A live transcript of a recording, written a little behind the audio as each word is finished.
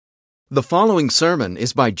The following sermon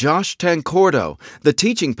is by Josh Tancordo, the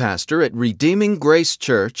teaching pastor at Redeeming Grace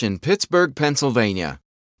Church in Pittsburgh, Pennsylvania.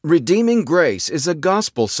 Redeeming Grace is a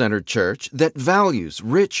gospel-centered church that values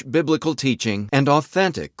rich biblical teaching and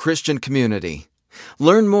authentic Christian community.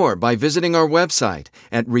 Learn more by visiting our website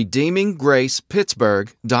at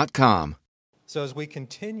redeeminggracepittsburgh.com. So as we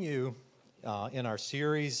continue in our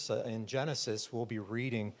series in Genesis, we'll be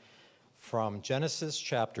reading from Genesis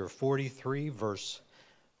chapter 43, verse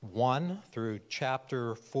 1 through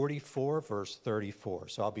chapter 44, verse 34.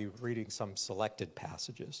 So I'll be reading some selected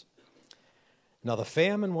passages. Now the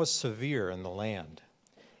famine was severe in the land,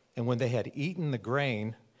 and when they had eaten the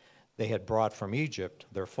grain they had brought from Egypt,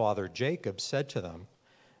 their father Jacob said to them,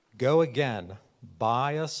 "Go again,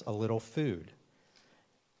 buy us a little food.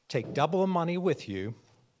 Take double the money with you,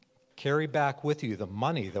 carry back with you the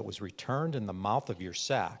money that was returned in the mouth of your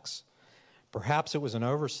sacks. Perhaps it was an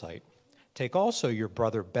oversight. Take also your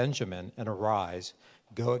brother Benjamin and arise,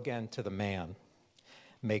 go again to the man.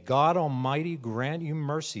 May God Almighty grant you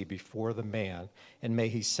mercy before the man, and may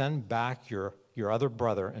he send back your other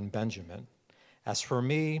brother and Benjamin. As for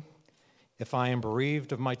me, if I am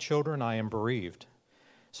bereaved of my children, I am bereaved."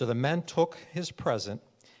 So the men took his present,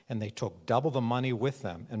 and they took double the money with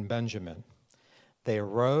them and Benjamin. They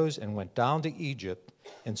arose and went down to Egypt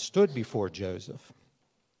and stood before Joseph.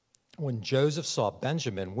 When Joseph saw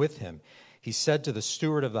Benjamin with him, he said to the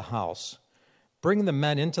steward of the house, "Bring the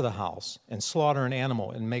men into the house and slaughter an animal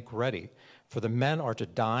and make ready, for the men are to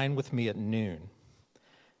dine with me at noon."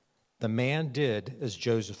 The man did as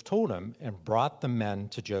Joseph told him and brought the men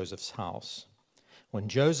to Joseph's house. When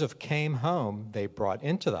Joseph came home, they brought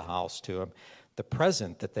into the house to him the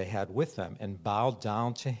present that they had with them and bowed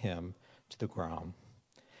down to him to the ground.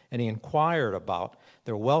 And he inquired about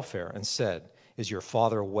their welfare and said, "Is your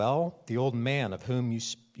father well, the old man of whom you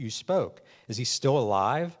spoke? Is he still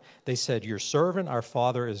alive?" They said, "Your servant, our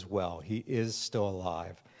father, is well. He is still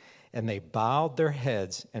alive." And they bowed their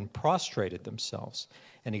heads and prostrated themselves.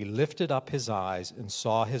 And he lifted up his eyes and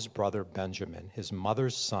saw his brother Benjamin, his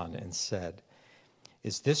mother's son, and said,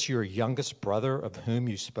 "Is this your youngest brother of whom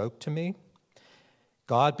you spoke to me?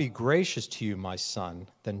 God be gracious to you, my son."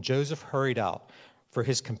 Then Joseph hurried out, for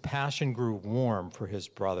his compassion grew warm for his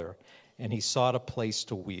brother, and he sought a place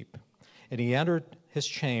to weep. And he entered his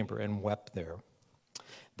chamber and wept there.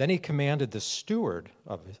 Then he commanded the steward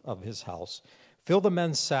of his house, "Fill the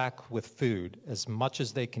men's sack with food, as much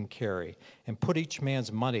as they can carry, and put each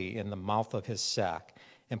man's money in the mouth of his sack,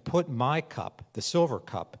 and put my cup, the silver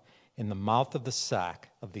cup, in the mouth of the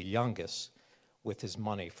sack of the youngest with his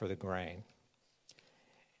money for the grain."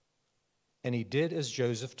 And he did as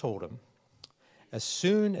Joseph told him. As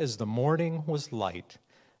soon as the morning was light,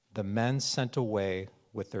 the men sent away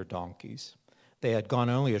with their donkeys. They had gone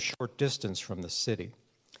only a short distance from the city.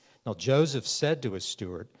 Now Joseph said to his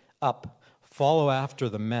steward, "Up, follow after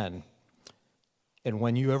the men, and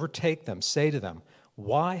when you overtake them, say to them,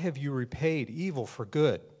 'Why have you repaid evil for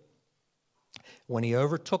good?'" When he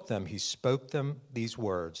overtook them, he spoke them these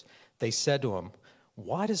words. They said to him,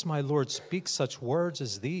 "Why does my lord speak such words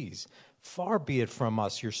as these? Far be it from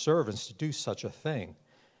us, your servants, to do such a thing.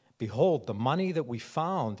 Behold, the money that we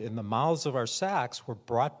found in the mouths of our sacks were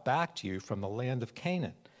brought back to you from the land of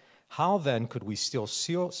Canaan. How then could we steal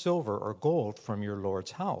silver or gold from your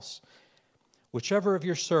Lord's house? Whichever of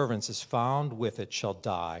your servants is found with it shall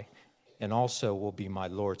die, and also will be my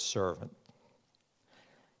Lord's servant."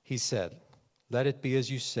 He said, "Let it be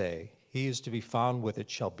as you say. He is to be found with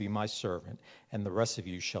it shall be my servant, and the rest of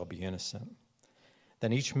you shall be innocent."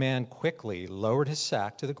 Then each man quickly lowered his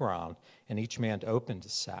sack to the ground, and each man opened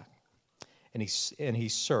his sack. And he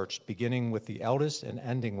searched, beginning with the eldest and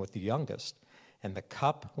ending with the youngest, and the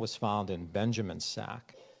cup was found in Benjamin's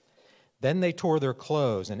sack. Then they tore their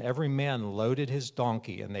clothes, and every man loaded his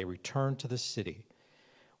donkey, and they returned to the city.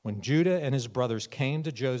 When Judah and his brothers came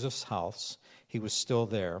to Joseph's house, he was still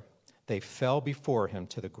there. They fell before him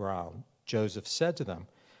to the ground. Joseph said to them,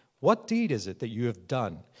 "What deed is it that you have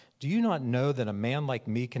done? Do you not know that a man like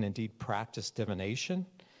me can indeed practice divination?"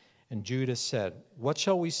 And Judah said, "What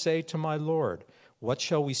shall we say to my Lord? What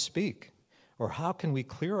shall we speak? Or how can we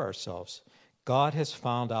clear ourselves? God has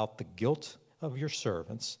found out the guilt of your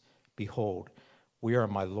servants. Behold, we are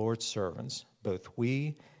my Lord's servants, both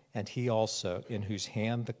we and he also, in whose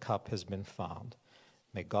hand the cup has been found."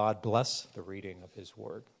 May God bless the reading of his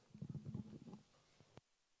word.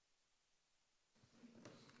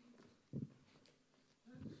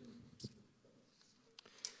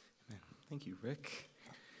 Thank you, Rick.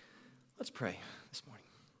 Let's pray this morning.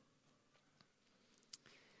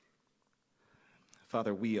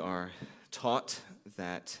 Father, we are taught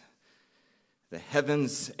that The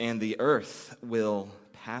heavens and the earth will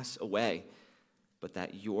pass away, but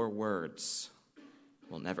that your words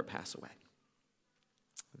will never pass away.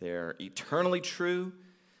 They're eternally true,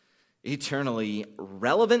 eternally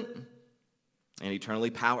relevant, and eternally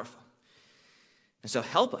powerful. And so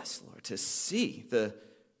help us, Lord, to see the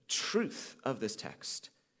truth of this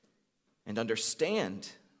text and understand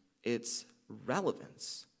its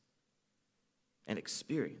relevance and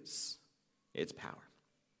experience its power.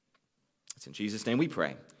 It's in Jesus' name we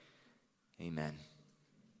pray. Amen.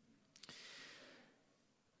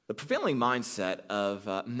 The prevailing mindset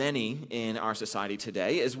of many in our society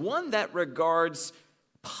today is one that regards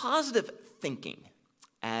positive thinking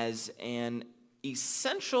as an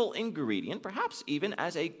essential ingredient, perhaps even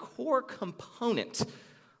as a core component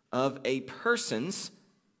of a person's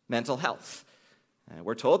mental health.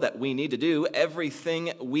 We're told that we need to do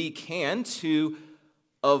everything we can to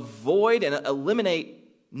avoid and eliminate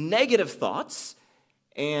negative thoughts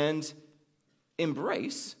and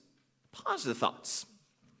embrace positive thoughts.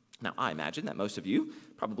 Now, I imagine that most of you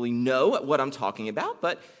probably know what I'm talking about,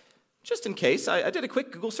 but just in case, I did a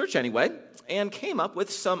quick Google search anyway and came up with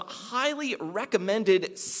some highly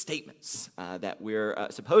recommended statements that we're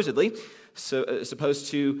supposedly supposed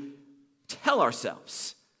to tell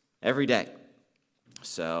ourselves every day.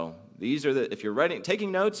 So these are if you're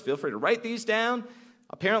taking notes, feel free to write these down.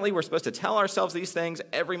 Apparently, we're supposed to tell ourselves these things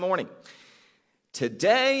every morning.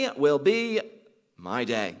 Today will be my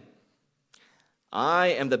day. I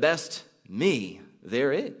am the best me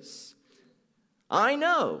there is. I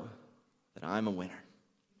know that I'm a winner.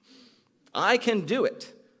 I can do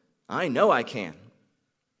it. I know I can.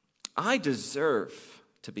 I deserve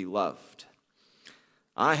to be loved.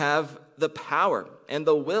 I have the power and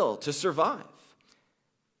the will to survive.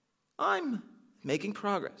 I'm making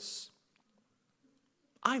progress.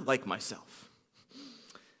 I like myself.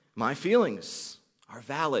 My feelings are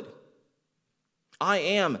valid. I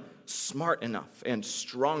am smart enough and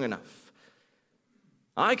strong enough.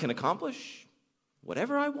 I can accomplish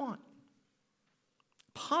whatever I want.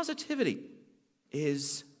 Positivity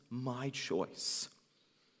is my choice.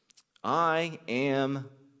 I am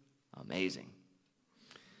amazing.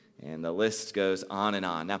 And the list goes on and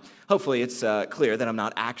on. Now, hopefully it's clear that I'm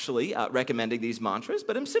not actually recommending these mantras,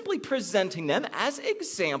 but I'm simply presenting them as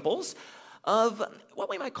examples of what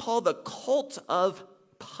we might call the cult of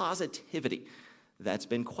positivity that's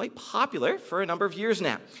been quite popular for a number of years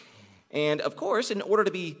now. And of course, in order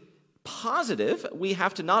to be positive, we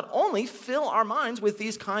have to not only fill our minds with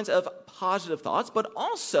these kinds of positive thoughts, but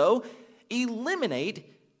also eliminate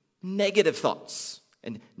negative thoughts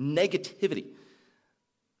and negativity.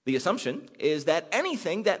 The assumption is that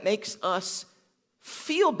anything that makes us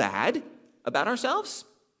feel bad about ourselves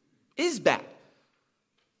is bad.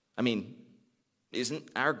 I mean, isn't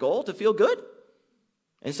our goal to feel good?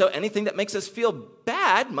 And so anything that makes us feel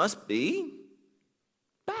bad must be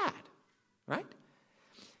bad, right?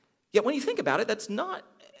 Yet when you think about it, that's not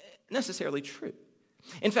necessarily true.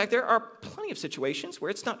 In fact, there are plenty of situations where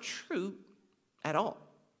it's not true at all.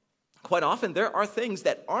 Quite often, there are things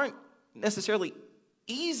that aren't necessarily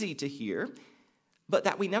easy to hear, but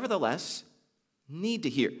that we nevertheless need to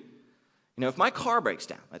hear. You know, if my car breaks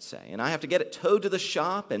down, let's say, and I have to get it towed to the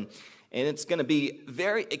shop, and it's going to be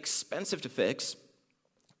very expensive to fix,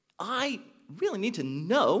 I really need to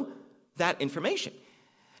know that information.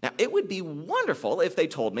 Now, it would be wonderful if they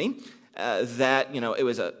told me that, it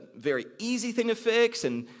was a very easy thing to fix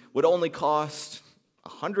and would only cost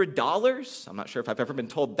 $100. I'm not sure if I've ever been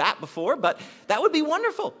told that before, but that would be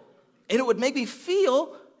wonderful. And it would make me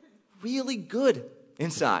feel really good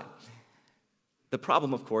inside. The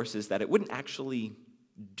problem, of course, is that it wouldn't actually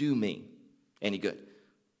do me any good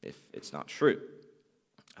if it's not true.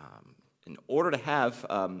 In order to have,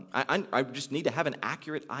 I just need to have an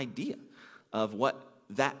accurate idea of what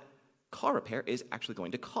that car repair is actually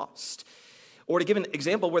going to cost. Or to give an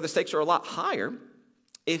example where the stakes are a lot higher,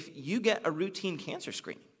 if you get a routine cancer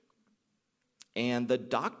screening and the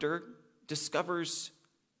doctor discovers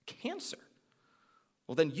cancer,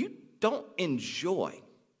 well, then you don't enjoy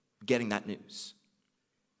getting that news,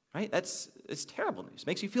 right? It's terrible news. It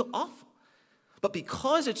makes you feel awful. But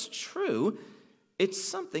because it's true, it's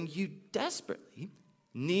something you desperately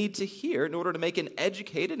need to hear in order to make an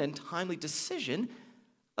educated and timely decision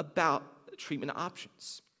about treatment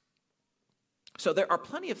options. So there are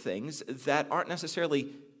plenty of things that aren't necessarily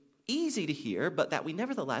easy to hear, but that we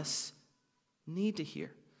nevertheless need to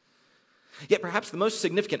hear. Yet perhaps the most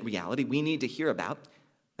significant reality we need to hear about,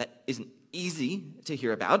 that isn't easy to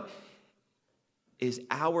hear about, is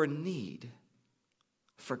our need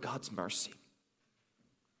for God's mercy.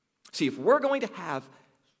 See, if we're going to have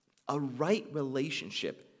a right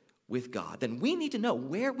relationship with God, then we need to know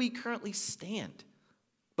where we currently stand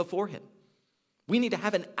before him. We need to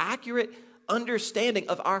have an accurate understanding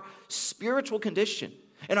of our spiritual condition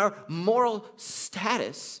and our moral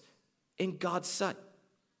status in God's sight.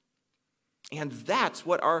 And that's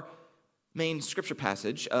what our main scripture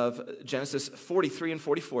passage of Genesis 43 and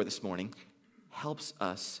 44 this morning helps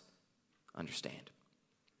us understand.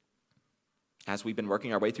 As we've been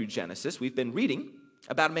working our way through Genesis, we've been reading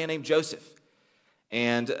about a man named Joseph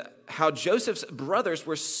and how Joseph's brothers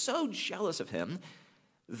were so jealous of him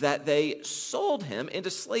that they sold him into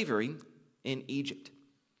slavery in Egypt.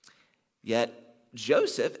 Yet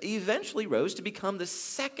Joseph eventually rose to become the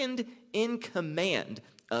second in command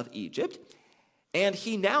of Egypt, and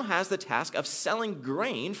he now has the task of selling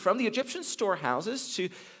grain from the Egyptian storehouses to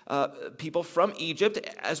people from Egypt,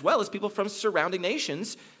 as well as people from surrounding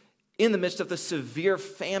nations, in the midst of the severe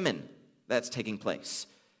famine that's taking place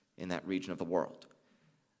in that region of the world.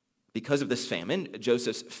 Because of this famine,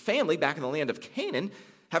 Joseph's family back in the land of Canaan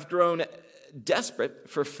have grown desperate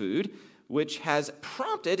for food, which has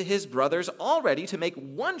prompted his brothers already to make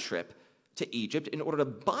one trip to Egypt in order to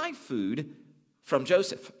buy food from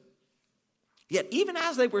Joseph. Yet even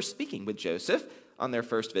as they were speaking with Joseph on their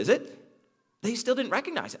first visit, they still didn't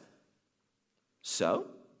recognize him. So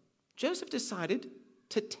Joseph decided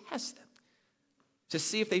to test them, to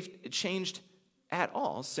see if they've changed at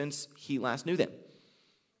all since he last knew them.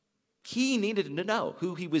 He needed to know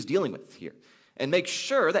who he was dealing with here and make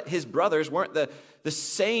sure that his brothers weren't the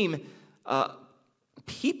same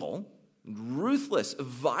people, ruthless,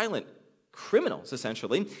 violent criminals,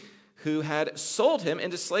 essentially, who had sold him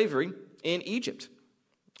into slavery in Egypt.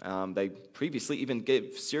 They previously even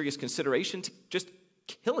gave serious consideration to just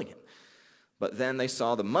killing him. But then they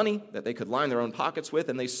saw the money that they could line their own pockets with,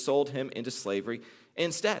 and they sold him into slavery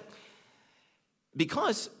instead.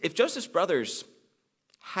 Because if Joseph's brothers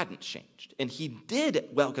hadn't changed, and he did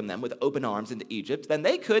welcome them with open arms into Egypt, then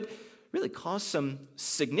they could really cause some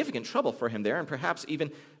significant trouble for him there, and perhaps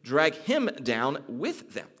even drag him down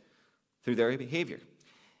with them through their behavior.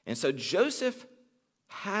 And so Joseph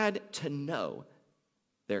had to know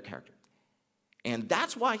their character. And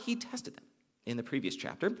that's why he tested them in the previous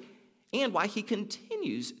chapter, and why he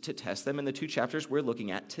continues to test them in the two chapters we're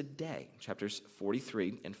looking at today, chapters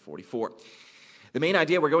 43 and 44. The main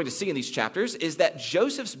idea we're going to see in these chapters is that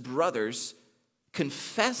Joseph's brothers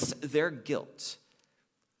confess their guilt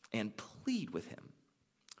and plead with him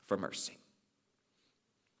for mercy.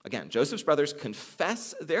 Again, Joseph's brothers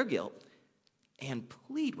confess their guilt and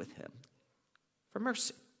plead with him for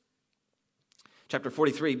mercy. Chapter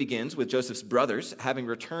 43 begins with Joseph's brothers having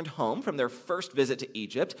returned home from their first visit to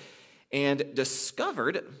Egypt and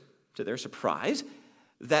discovered, to their surprise,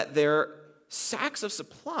 that their sacks of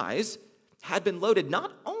supplies had been loaded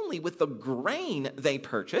not only with the grain they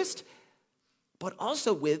purchased, but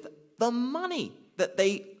also with the money that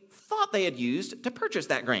they thought they had used to purchase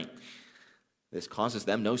that grain. This causes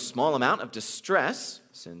them no small amount of distress,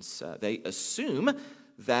 since they assume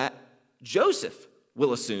that Joseph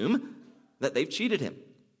will assume that they've cheated him.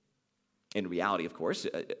 In reality, of course,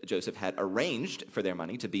 Joseph had arranged for their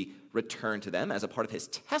money to be returned to them as a part of his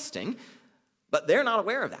testing, but they're not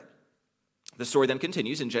aware of that. The story then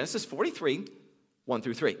continues in Genesis 43, 1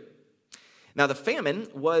 through 3. Now the famine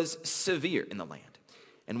was severe in the land,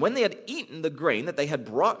 and when they had eaten the grain that they had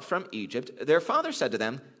brought from Egypt, their father said to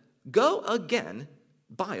them, "Go again,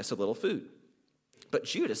 buy us a little food." But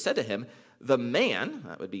Judah said to him, "The man,"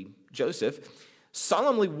 that would be Joseph,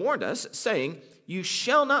 "solemnly warned us, saying, 'You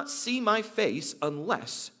shall not see my face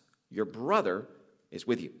unless your brother is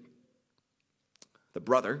with you.'" The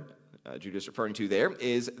brother Judah's referring to there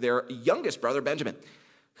is their youngest brother, Benjamin,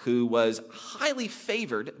 who was highly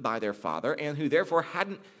favored by their father and who therefore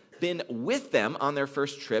hadn't been with them on their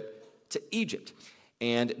first trip to Egypt.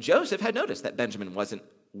 And Joseph had noticed that Benjamin wasn't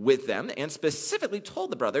with them and specifically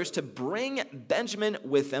told the brothers to bring Benjamin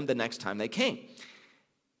with them the next time they came.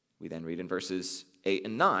 We then read in verses 8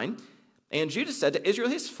 and 9, "And Judah said to Israel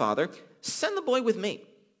his father, 'Send the boy with me,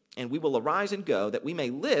 and we will arise and go, that we may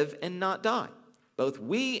live and not die, both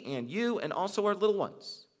we and you and also our little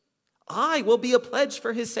ones. I will be a pledge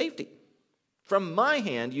for his safety. From my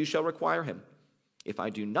hand you shall require him. If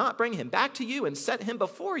I do not bring him back to you and set him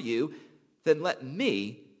before you, then let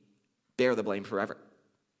me bear the blame forever.'"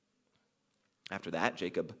 After that,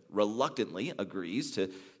 Jacob reluctantly agrees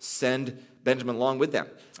to send Benjamin along with them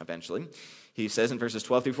eventually. He says in verses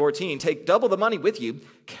 12 through 14, "Take double the money with you,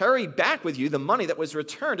 carry back with you the money that was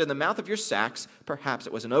returned in the mouth of your sacks. Perhaps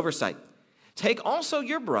it was an oversight. Take also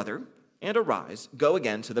your brother and arise, go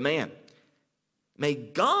again to the man. May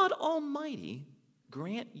God Almighty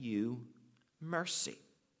grant you mercy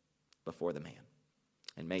before the man,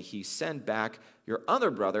 and may he send back your other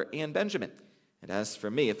brother and Benjamin. And as for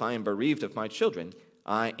me, if I am bereaved of my children,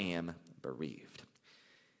 I am bereaved."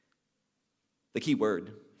 The key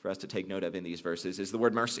word for us to take note of in these verses is the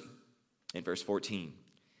word mercy. In verse 14,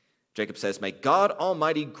 Jacob says, "May God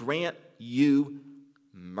Almighty grant you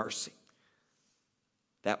mercy."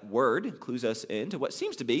 That word clues us into what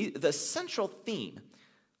seems to be the central theme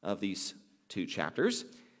of these two chapters.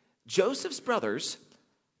 Joseph's brothers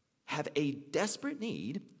have a desperate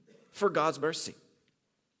need for God's mercy,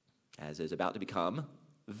 as is about to become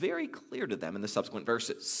very clear to them in the subsequent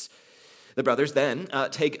verses. The brothers then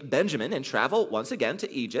take Benjamin and travel once again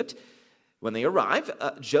to Egypt. When they arrive,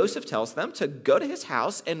 Joseph tells them to go to his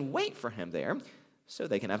house and wait for him there so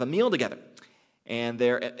they can have a meal together. And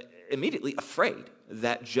they're immediately afraid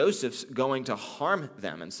that Joseph's going to harm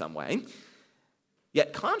them in some way.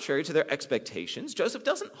 Yet, contrary to their expectations, Joseph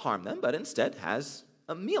doesn't harm them, but instead has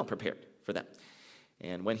a meal prepared for them.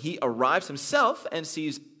 And when he arrives himself and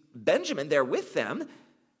sees Benjamin there with them,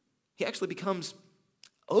 he actually becomes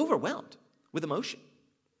overwhelmed with emotion.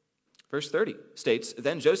 Verse 30 states,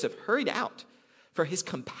 "Then Joseph hurried out, for his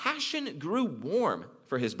compassion grew warm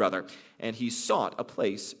for his brother, and he sought a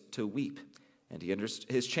place to weep. And he entered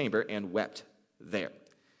his chamber and wept there."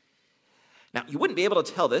 Now, you wouldn't be able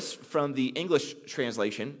to tell this from the English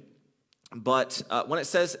translation, but when it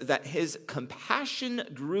says that his compassion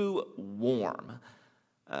grew warm,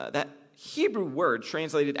 that Hebrew word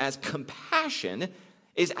translated as compassion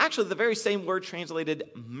is actually the very same word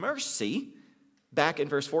translated mercy back in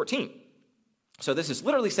verse 14. So this is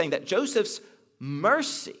literally saying that Joseph's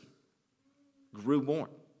mercy grew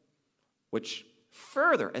warm, which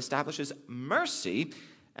further establishes mercy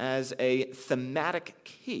as a thematic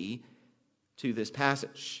key to this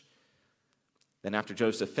passage. Then after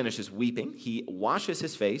Joseph finishes weeping, he washes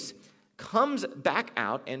his face, comes back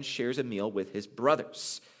out, and shares a meal with his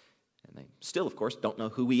brothers. And they still, of course, don't know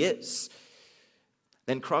who he is.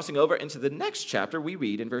 Then crossing over into the next chapter, we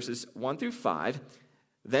read in verses 1 through 5,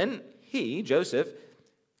 "Then he, Joseph,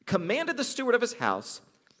 commanded the steward of his house,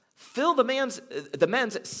 fill the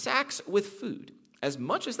men's sacks with food, as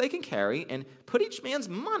much as they can carry, and put each man's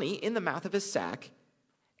money in the mouth of his sack,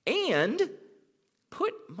 and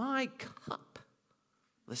put my cup,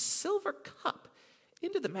 the silver cup,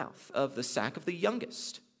 into the mouth of the sack of the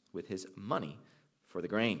youngest, with his money for the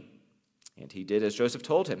grain." And he did as Joseph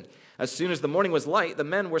told him. As soon as the morning was light, the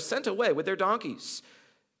men were sent away with their donkeys.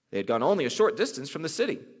 They had gone only a short distance from the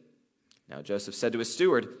city. Now Joseph said to his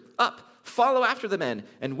steward, "Up, follow after the men,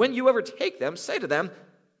 and when you overtake them, say to them,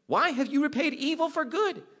 'Why have you repaid evil for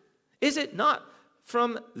good? Is it not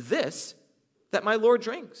from this that my Lord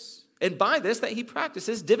drinks, and by this that he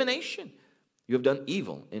practices divination? You have done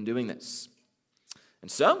evil in doing this.'" And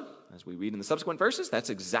so, as we read in the subsequent verses, that's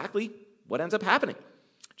exactly what ends up happening.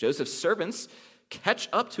 Joseph's servants catch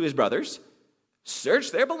up to his brothers, search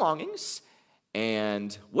their belongings,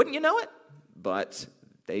 and wouldn't you know it, but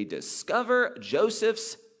they discover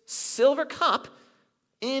Joseph's silver cup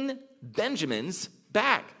in Benjamin's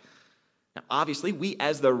bag. Now, obviously, we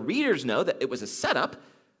as the readers know that it was a setup,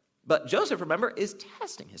 but Joseph, remember, is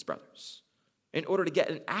testing his brothers in order to get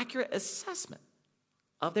an accurate assessment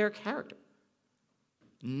of their character.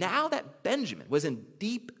 Now that Benjamin was in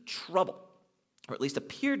deep trouble, or at least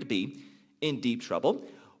appeared to be in deep trouble,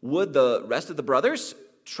 would the rest of the brothers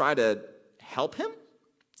try to help him,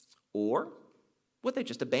 or would they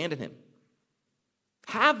just abandon him?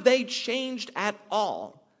 Have they changed at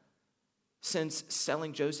all since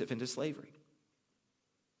selling Joseph into slavery?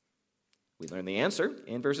 We learn the answer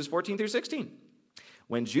in verses 14 through 16.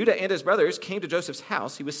 When Judah and his brothers came to Joseph's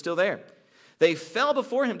house, he was still there. They fell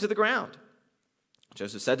before him to the ground.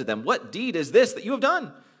 Joseph said to them, "What deed is this that you have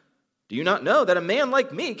done? Do you not know that a man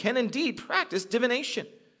like me can indeed practice divination?"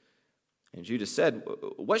 And Judah said,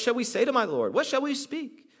 "What shall we say to my Lord? What shall we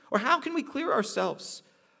speak? Or how can we clear ourselves?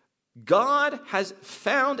 God has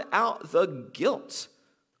found out the guilt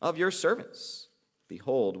of your servants.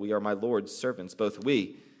 Behold, we are my Lord's servants, both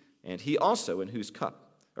we and he also, in whose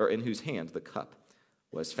hand the cup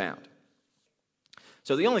was found."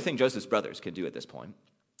 So the only thing Joseph's brothers can do at this point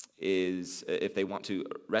is, if they want to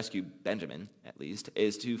rescue Benjamin, at least,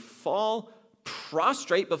 is to fall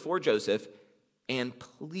prostrate before Joseph and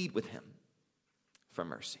plead with him for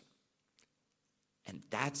mercy. And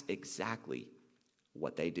that's exactly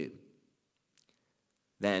what they do.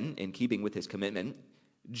 Then, in keeping with his commitment,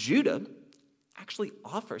 Judah actually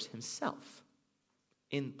offers himself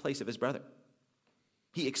in place of his brother.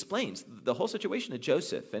 He explains the whole situation to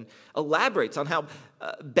Joseph and elaborates on how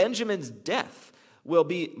Benjamin's death will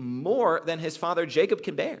be more than his father Jacob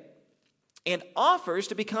can bear, and offers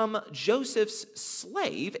to become Joseph's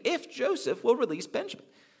slave if Joseph will release Benjamin.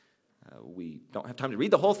 We don't have time to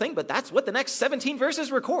read the whole thing, but that's what the next 17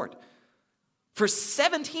 verses record. For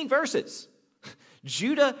 17 verses,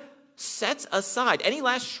 Judah sets aside any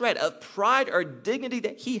last shred of pride or dignity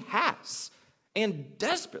that he has and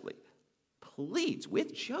desperately pleads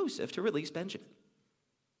with Joseph to release Benjamin.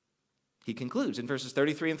 He concludes in verses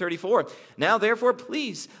 33 and 34, "Now therefore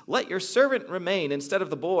please let your servant remain instead of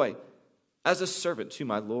the boy as a servant to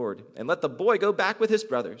my Lord, and let the boy go back with his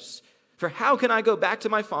brothers. For how can I go back to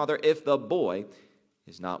my father if the boy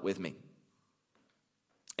is not with me?"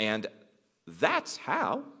 And that's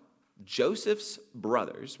how Joseph's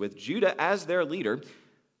brothers, with Judah as their leader,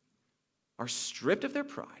 are stripped of their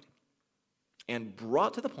pride and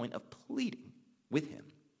brought to the point of pleading with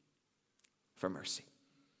him for mercy.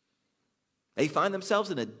 They find themselves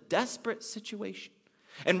in a desperate situation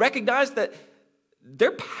and recognize that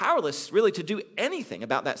they're powerless really to do anything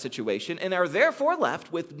about that situation and are therefore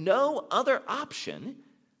left with no other option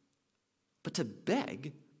but to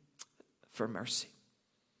beg for mercy.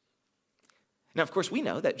 Now, of course, we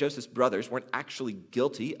know that Joseph's brothers weren't actually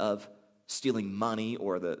guilty of stealing money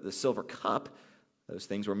or the silver cup. Those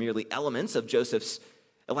things were merely elements of Joseph's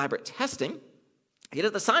elaborate testing. Yet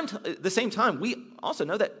at the same time, we also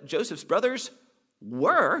know that Joseph's brothers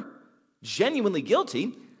were genuinely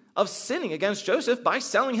guilty of sinning against Joseph by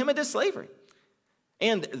selling him into slavery,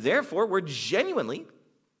 and therefore were genuinely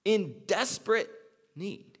in desperate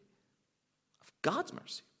need of God's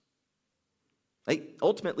mercy. They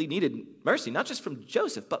ultimately needed mercy, not just from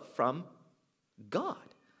Joseph, but from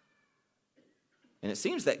God. And it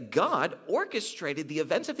seems that God orchestrated the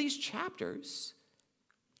events of these chapters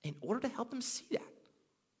in order to help them see that.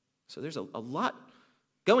 So there's a lot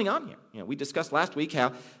going on here. We discussed last week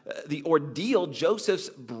how the ordeal Joseph's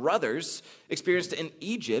brothers experienced in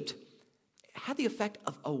Egypt had the effect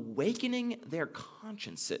of awakening their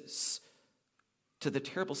consciences to the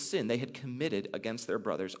terrible sin they had committed against their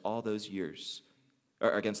brothers all those years,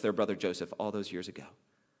 or against their brother Joseph all those years ago.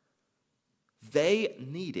 They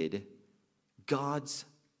needed God's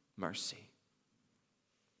mercy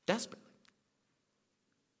desperately.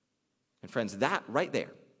 And friends, that right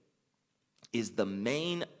there is the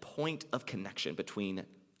main point of connection between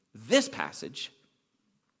this passage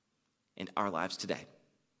and our lives today.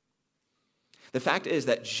 The fact is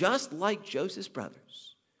that just like Joseph's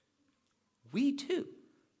brothers, we too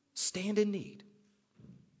stand in need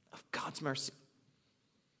of God's mercy.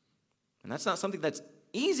 And that's not something that's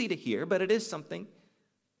easy to hear, but it is something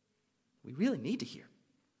we really need to hear.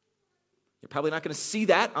 You're probably not going to see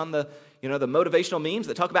that on the motivational memes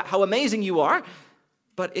that talk about how amazing you are,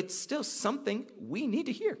 but it's still something we need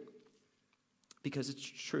to hear because it's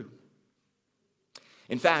true.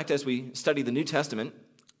 In fact, as we study the New Testament,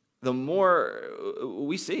 the more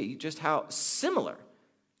we see just how similar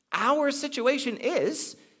our situation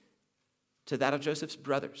is to that of Joseph's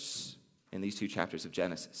brothers in these two chapters of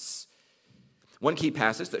Genesis. One key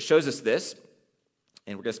passage that shows us this,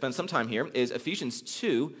 and we're going to spend some time here, is Ephesians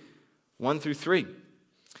 2, 1 through 3.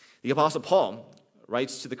 The Apostle Paul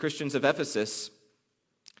writes to the Christians of Ephesus,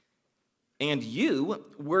 "And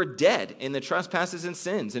you were dead in the trespasses and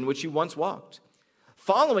sins in which you once walked,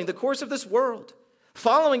 following the course of this world,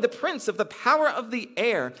 following the prince of the power of the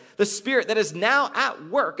air, the spirit that is now at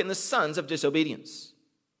work in the sons of disobedience,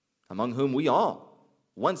 among whom we all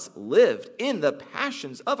once lived in the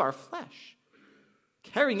passions of our flesh,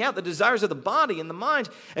 carrying out the desires of the body and the mind,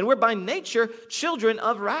 and were by nature children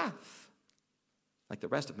of wrath, like the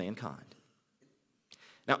rest of mankind."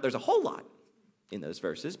 Now, there's a whole lot in those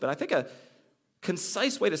verses, but I think a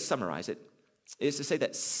concise way to summarize it is to say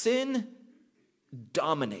that sin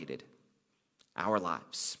dominated our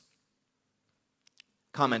lives.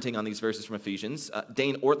 Commenting on these verses from Ephesians,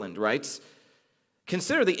 Dane Ortland writes,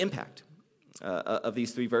 "Consider the impact of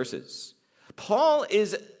these three verses. Paul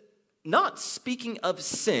is not speaking of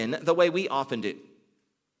sin the way we often do.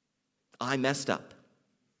 I messed up.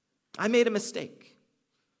 I made a mistake.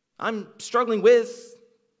 I'm struggling with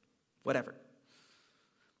whatever.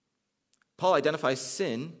 Paul identifies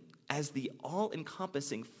sin as the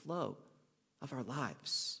all-encompassing flow of our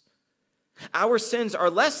lives. Our sins are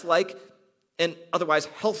less like an otherwise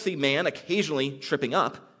healthy man occasionally tripping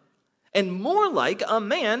up, and more like a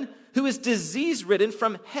man who is disease-ridden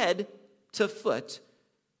from head to foot,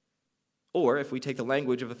 or, if we take the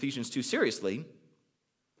language of Ephesians 2 seriously,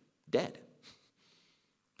 dead.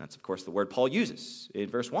 That's, of course, the word Paul uses in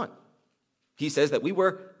verse 1. He says that we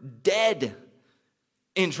were dead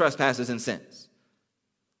in trespasses and sins.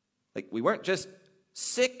 Like, we weren't just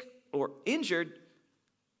sick or injured,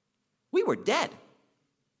 we were dead.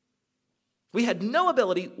 We had no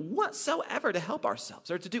ability whatsoever to help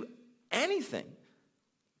ourselves or to do anything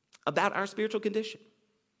about our spiritual condition.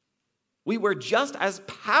 We were just as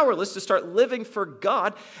powerless to start living for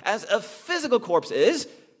God as a physical corpse is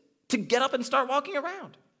to get up and start walking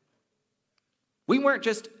around. We weren't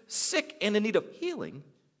just sick and in need of healing.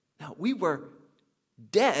 No, we were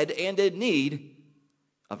dead and in need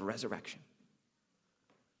of resurrection.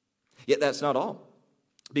 Yet that's not all.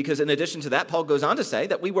 Because in addition to that, Paul goes on to say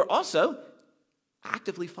that we were also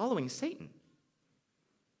actively following Satan,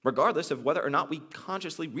 regardless of whether or not we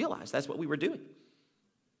consciously realized that's what we were doing.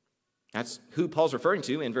 That's who Paul's referring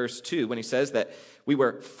to in verse 2 when he says that we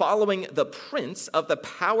were following the prince of the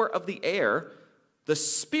power of the air, the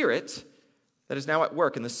spirit that is now at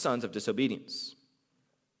work in the sons of disobedience.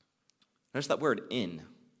 Notice that word in,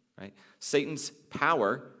 right? Satan's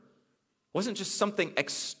power wasn't just something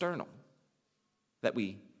external that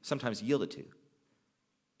we sometimes yielded to.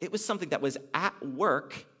 It was something that was at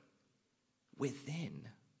work within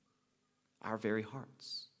our very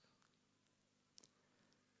hearts.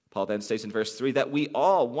 Paul then states in verse 3 that we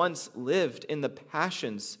all once lived in the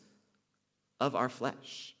passions of our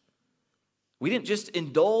flesh. We didn't just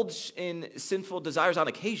indulge in sinful desires on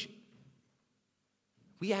occasion.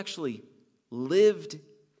 We actually lived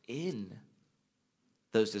in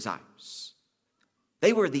those desires.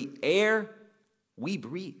 They were the air we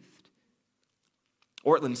breathed.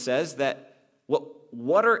 Ortland says that what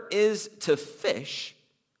water is to fish,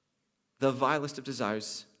 the vilest of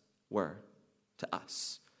desires were to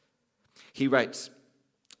us. He writes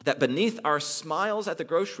that beneath our smiles at the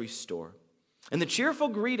grocery store and the cheerful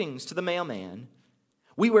greetings to the mailman,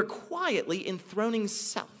 we were quietly enthroning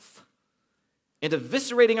self and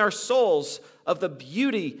eviscerating our souls of the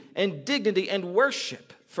beauty and dignity and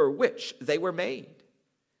worship for which they were made.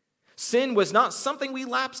 Sin was not something we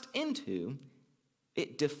lapsed into.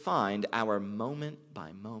 It defined our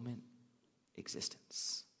moment-by-moment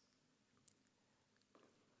existence.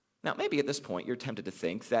 Now, maybe at this point you're tempted to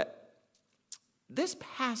think that this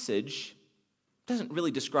passage doesn't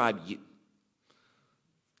really describe you.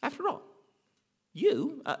 After all,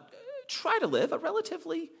 you try to live a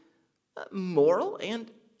relatively moral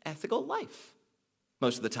and ethical life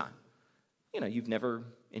most of the time. You know, you've never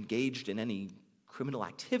engaged in any criminal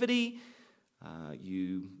activity.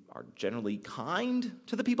 You are generally kind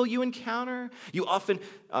to the people you encounter. You often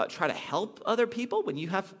try to help other people when you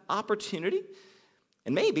have opportunity.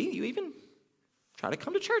 And maybe you even try to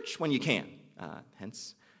come to church when you can.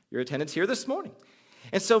 Hence your attendance here this morning.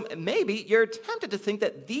 And so maybe you're tempted to think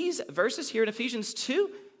that these verses here in Ephesians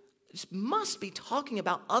 2 must be talking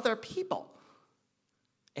about other people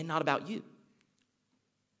and not about you.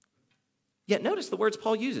 Yet notice the words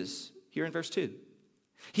Paul uses here in verse 2.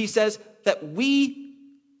 He says that we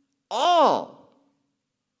all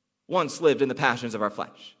once lived in the passions of our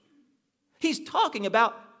flesh. He's talking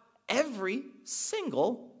about every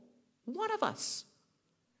single one of us.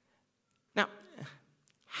 Now,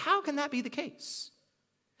 how can that be the case?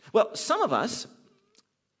 Well, some of us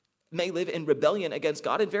may live in rebellion against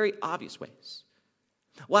God in very obvious ways,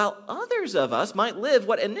 while others of us might live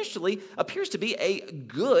what initially appears to be a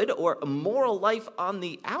good or a moral life on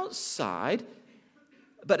the outside,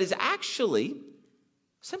 but is actually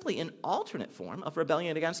simply an alternate form of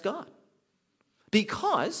rebellion against God.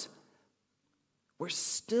 Because we're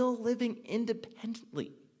still living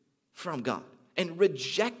independently from God and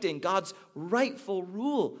rejecting God's rightful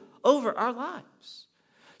rule over our lives.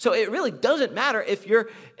 So it really doesn't matter if you're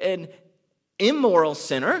an immoral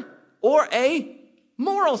sinner or a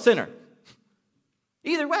moral sinner.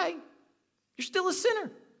 Either way, you're still a sinner.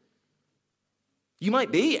 You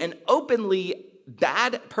might be an openly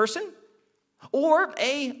bad person or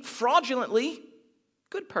a fraudulently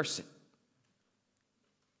good person.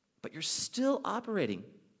 But you're still operating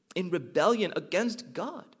in rebellion against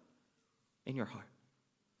God in your heart.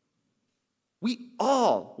 We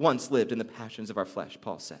all once lived in the passions of our flesh,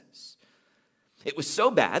 Paul says. It was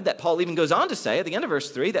so bad that Paul even goes on to say at the end of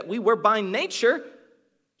verse 3 that we were by nature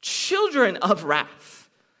children of wrath.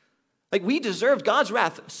 Like we deserved God's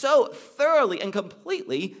wrath so thoroughly and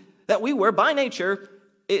completely that we were by nature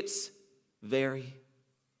its very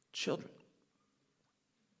children.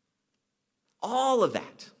 All of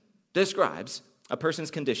that describes a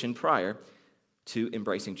person's condition prior to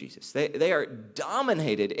embracing Jesus. They are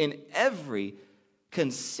dominated in every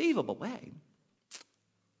conceivable way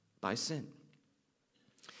by sin.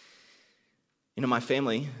 You know, my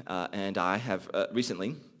family and I have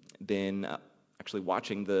recently been actually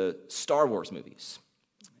watching the Star Wars movies.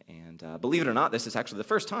 And believe it or not, this is actually the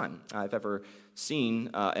first time I've ever seen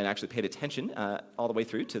and actually paid attention all the way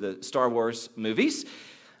through to the Star Wars movies.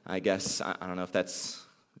 I guess, I don't know if that's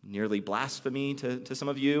nearly blasphemy to some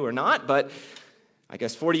of you or not, but I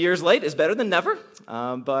guess 40 years late is better than never.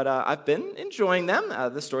 But I've been enjoying them.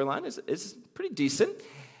 The storyline is pretty decent.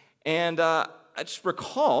 And I just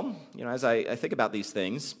recall, as I think about these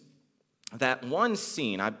things, that one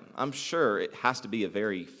scene, I'm sure it has to be a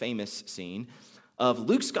very famous scene, of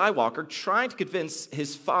Luke Skywalker trying to convince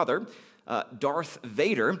his father, Darth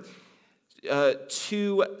Vader,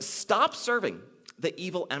 to stop serving the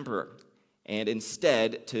evil emperor and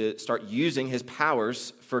instead to start using his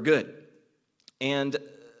powers for good. And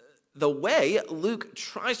the way Luke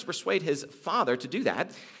tries to persuade his father to do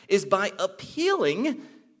that is by appealing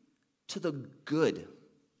to the good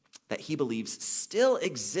that he believes still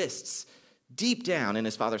exists deep down in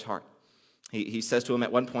his father's heart. He says to him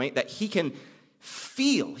at one point that he can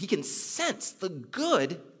feel, he can sense the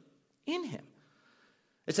good in him.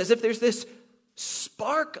 It's as if there's this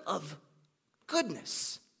spark of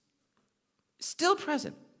goodness still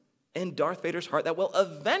present in Darth Vader's heart that will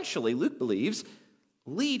eventually, Luke believes,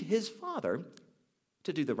 lead his father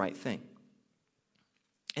to do the right thing.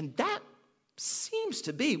 And that seems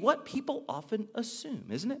to be what people often assume,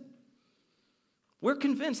 isn't it? We're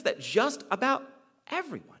convinced that just about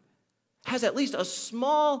everyone has at least a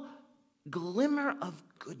small glimmer of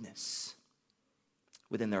goodness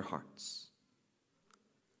within their hearts.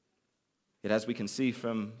 Yet as we can see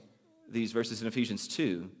from these verses in Ephesians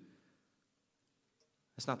 2,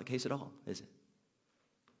 that's not the case at all, is it?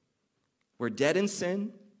 We're dead in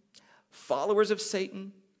sin, followers of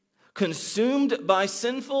Satan, consumed by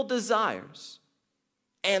sinful desires,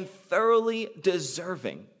 and thoroughly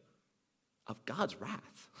deserving of God's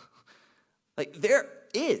wrath. Like, there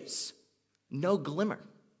is no glimmer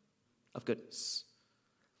of goodness.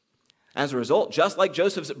 As a result, just like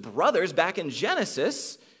Joseph's brothers back in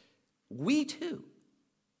Genesis, we too,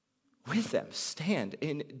 with them, stand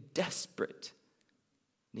in desperate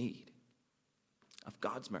need of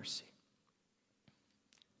God's mercy.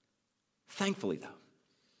 Thankfully, though,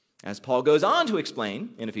 as Paul goes on to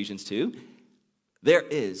explain in Ephesians 2, there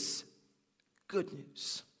is good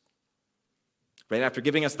news. Right after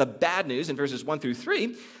giving us the bad news in verses 1 through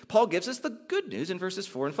 3, Paul gives us the good news in verses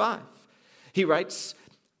 4 and 5. He writes,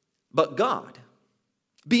 "But God,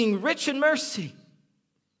 being rich in mercy,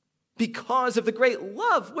 because of the great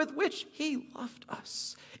love with which he loved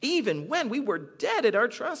us, even when we were dead in our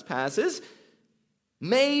trespasses,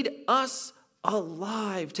 made us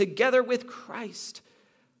alive together with Christ.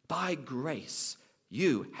 By grace,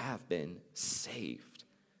 you have been saved."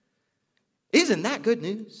 Isn't that good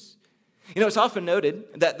news? It's often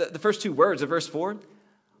noted that the first two words of verse 4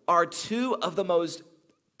 are two of the most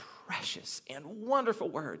precious and wonderful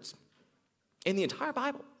words in the entire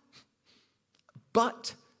Bible.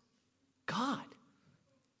 But God.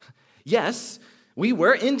 Yes, we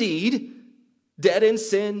were indeed dead in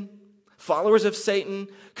sin, followers of Satan,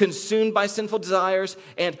 consumed by sinful desires,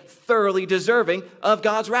 and thoroughly deserving of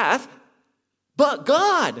God's wrath. But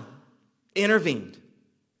God intervened.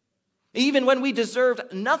 Even when we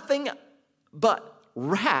deserved nothing but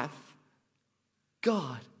wrath,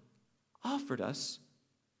 God offered us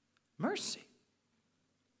mercy.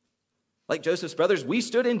 Like Joseph's brothers, we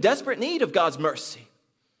stood in desperate need of God's mercy.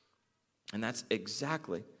 And that's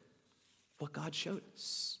exactly what God showed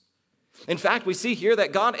us. In fact, we see here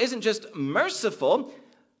that God isn't just merciful,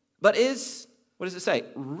 but is, what does it say?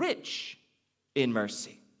 Rich in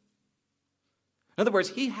mercy. In other words,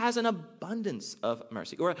 he has an abundance of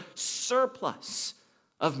mercy, or a surplus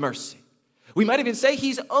of mercy. We might even say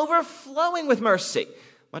he's overflowing with mercy,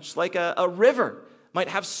 much like a river might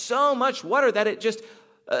have so much water that it just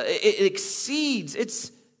it exceeds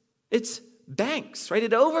its banks, right?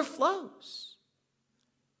 It overflows.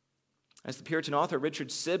 As the Puritan author Richard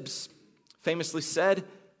Sibbes famously said,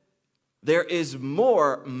 "There is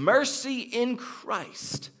more mercy in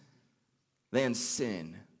Christ than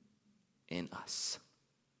sin in us."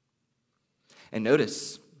 And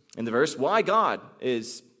notice in the verse why God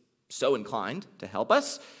is so inclined to help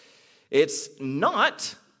us. It's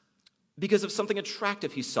not because of something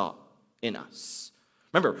attractive he saw in us.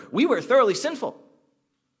 Remember, we were thoroughly sinful.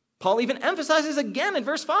 Paul even emphasizes again in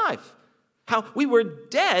verse 5 how we were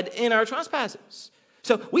dead in our trespasses.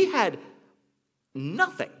 So we had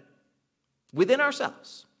nothing within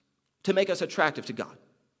ourselves to make us attractive to God.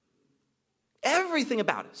 Everything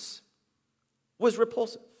about us was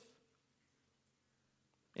repulsive.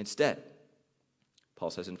 Instead,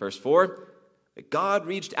 Paul says in verse 4, that God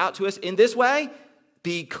reached out to us in this way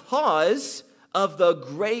because of the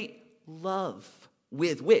great love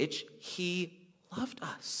with which he loved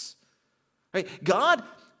us. Right? God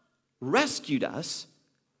rescued us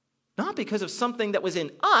not because of something that was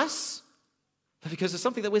in us, but because of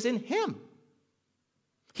something that was in him.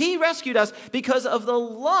 He rescued us because of the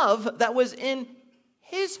love that was in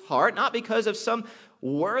his heart, not because of some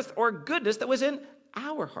worth or goodness that was in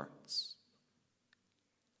our hearts.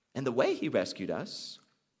 And the way he rescued us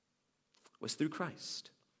was through Christ.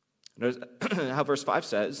 Notice how verse 5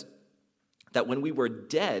 says that when we were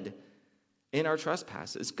dead in our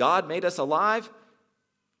trespasses, God made us alive.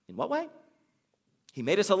 In what way? He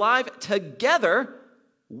made us alive together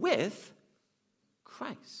with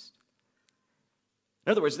Christ.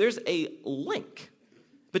 In other words, there's a link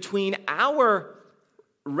between our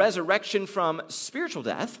resurrection from spiritual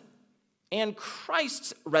death and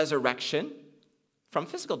Christ's resurrection from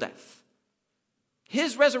physical death.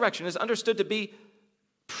 His resurrection is understood to be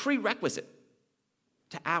prerequisite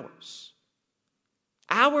to ours.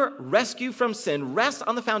 Our rescue from sin rests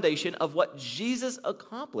on the foundation of what Jesus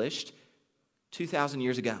accomplished 2,000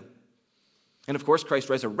 years ago. And of course, Christ's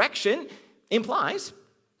resurrection implies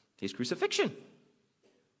his crucifixion.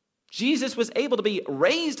 Jesus was able to be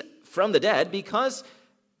raised from the dead because,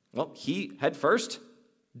 well, he had first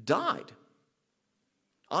died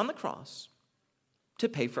on the cross to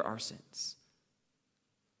pay for our sins.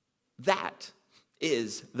 That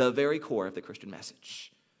is the very core of the Christian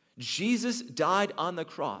message. Jesus died on the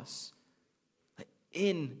cross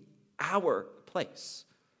in our place,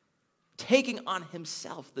 taking on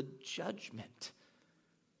himself the judgment,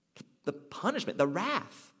 the punishment, the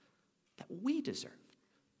wrath that we deserve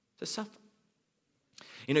to suffer.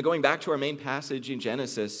 You know, going back to our main passage in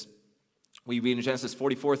Genesis, we read in Genesis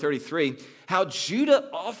 44:33 how Judah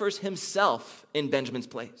offers himself in Benjamin's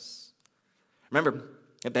place. Remember,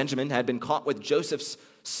 Benjamin had been caught with Joseph's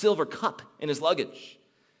silver cup in his luggage.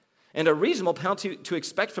 And a reasonable penalty to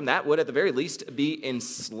expect from that would at the very least be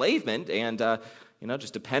enslavement and,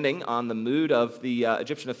 just depending on the mood of the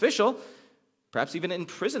Egyptian official, perhaps even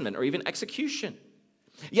imprisonment or even execution.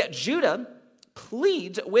 Yet Judah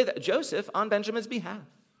pleads with Joseph on Benjamin's behalf.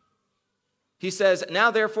 He says,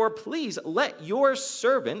 "Now therefore, please let your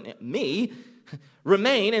servant, me,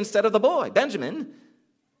 remain instead of the boy, Benjamin,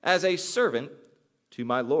 as a servant to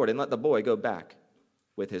my Lord, and let the boy go back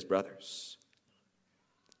with his brothers."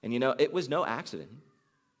 And it was no accident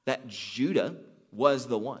that Judah was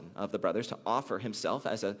the one of the brothers to offer himself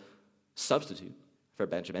as a substitute for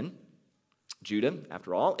Benjamin. Judah,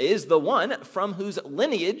 after all, is the one from whose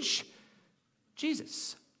lineage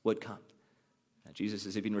Jesus would come. Now, Jesus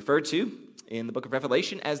is even referred to in the book of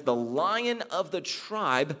Revelation as the Lion of the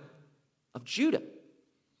tribe of Judah.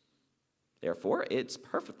 Therefore, it's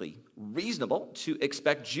perfectly reasonable to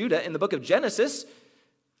expect Judah in the book of Genesis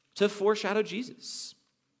to foreshadow Jesus,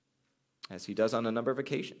 as he does on a number of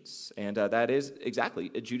occasions. And that is exactly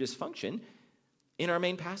Judah's function in our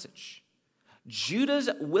main passage. Judah's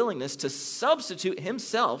willingness to substitute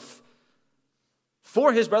himself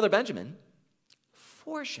for his brother Benjamin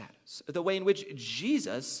foreshadows the way in which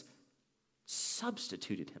Jesus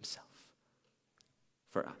substituted himself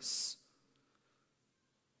for us.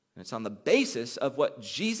 And it's on the basis of what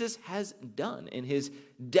Jesus has done in his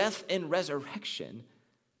death and resurrection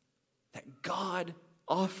that God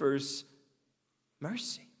offers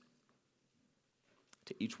mercy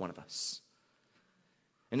to each one of us.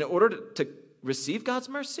 And in order to receive God's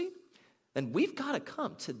mercy, then we've got to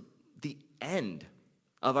come to the end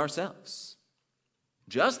of ourselves.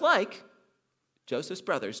 Just like Joseph's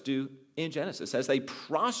brothers do in Genesis, as they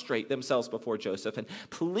prostrate themselves before Joseph and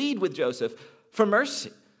plead with Joseph for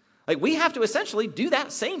mercy. Like, we have to essentially do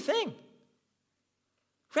that same thing,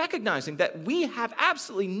 recognizing that we have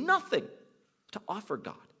absolutely nothing to offer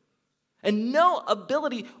God and no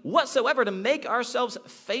ability whatsoever to make ourselves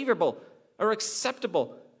favorable or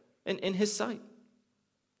acceptable in his sight.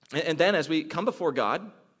 And then as we come before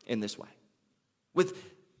God in this way, with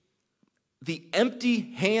the empty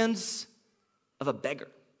hands of a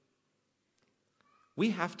beggar,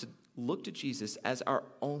 we have to look to Jesus as our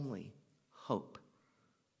only hope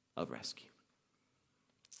of rescue.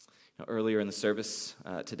 Earlier in the service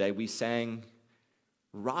today, we sang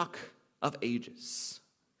Rock of Ages,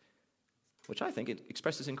 which I think it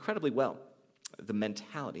expresses incredibly well the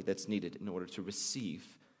mentality that's needed in order to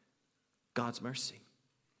receive God's mercy.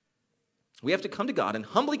 We have to come to God and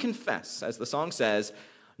humbly confess, as the song says,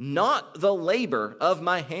 "Not the labor of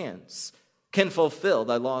my hands can fulfill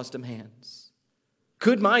thy law's demands.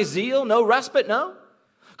 Could my zeal no respite know?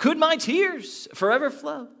 Could my tears forever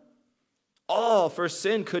flow? All for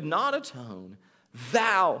sin could not atone.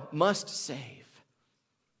 Thou must save,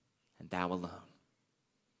 and thou alone."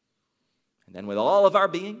 And then with all of our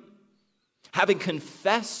being, having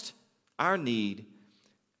confessed our need,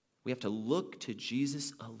 we have to look to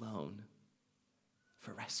Jesus alone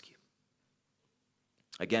for rescue.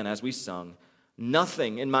 Again, as we sung,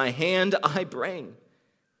 nothing in my hand I bring,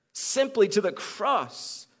 simply to the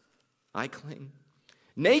cross I cling.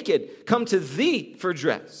 Naked, come to thee for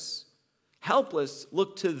dress. Helpless,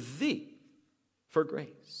 look to thee for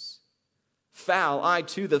grace. Foul, I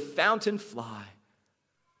to the fountain fly.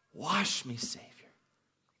 Wash me, Savior,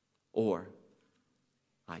 or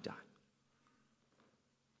I die.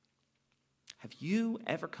 Have you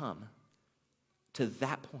ever come to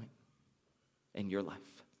that point in your life?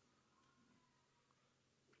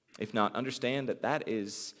 If not, understand that that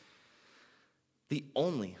is the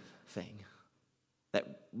only thing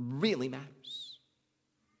that really matters,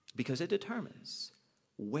 because it determines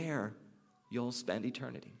where you'll spend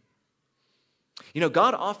eternity. You know,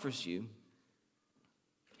 God offers you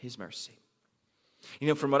his mercy. You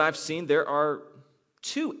know, from what I've seen, there are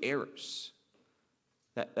two errors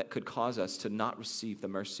that could cause us to not receive the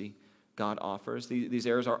mercy God offers. These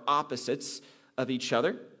errors are opposites of each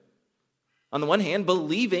other. On the one hand,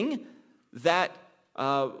 believing that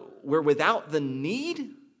we're without the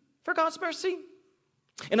need for God's mercy.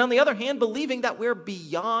 And on the other hand, believing that we're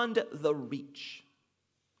beyond the reach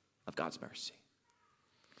of God's mercy.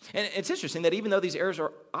 And it's interesting that even though these errors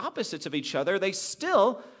are opposites of each other, they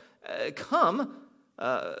still come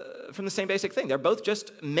from the same basic thing. They're both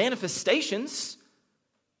just manifestations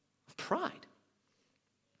of pride.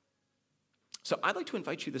 So I'd like to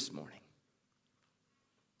invite you this morning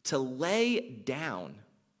to lay down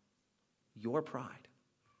your pride,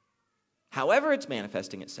 however it's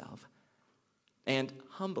manifesting itself, and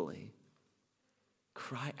humbly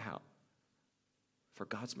cry out for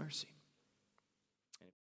God's mercy.